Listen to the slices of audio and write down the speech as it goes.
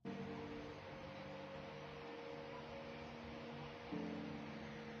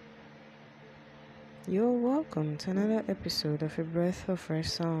You're welcome to another episode of A Breath of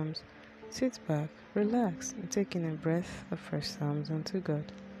Fresh Psalms. Sit back, relax, and take in a breath of fresh Psalms unto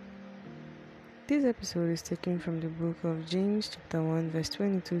God. This episode is taken from the book of James chapter 1 verse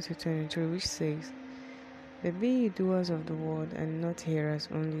 22 to 23, which says, "But be ye doers of the word, and not hearers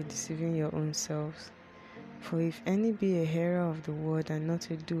only, deceiving your own selves. For if any be a hearer of the word and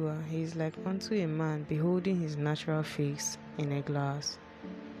not a doer, he is like unto a man beholding his natural face in a glass."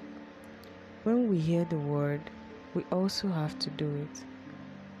 When we hear the word, we also have to do it,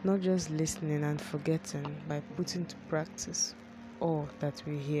 not just listening and forgetting by putting to practice all that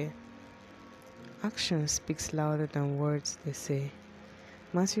we hear. Action speaks louder than words, they say.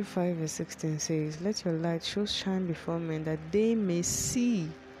 Matthew 5 verse 16 says, "Let your light so shine before men that they may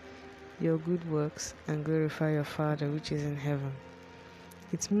see your good works and glorify your Father which is in heaven."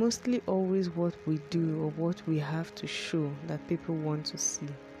 It's mostly always what we do or what we have to show that people want to see.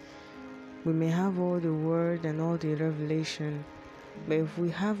 We may have all the word and all the revelation, but if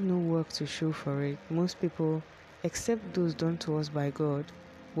we have no work to show for it, most people, except those done to us by God,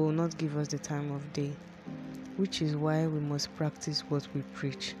 will not give us the time of day, which is why we must practice what we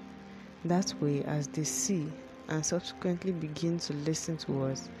preach. That way, as they see and subsequently begin to listen to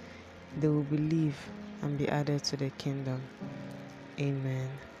us, they will believe and be added to the kingdom. Amen.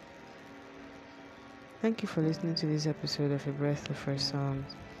 Thank you for listening to this episode of A Breath of Fresh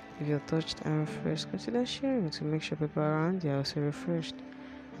Psalms. If you're touched and refreshed, consider sharing to make sure people around you are also refreshed.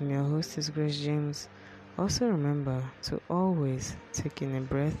 I'm your host is Grace James. Also remember to always take in a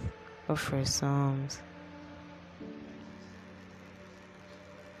breath of fresh Psalms.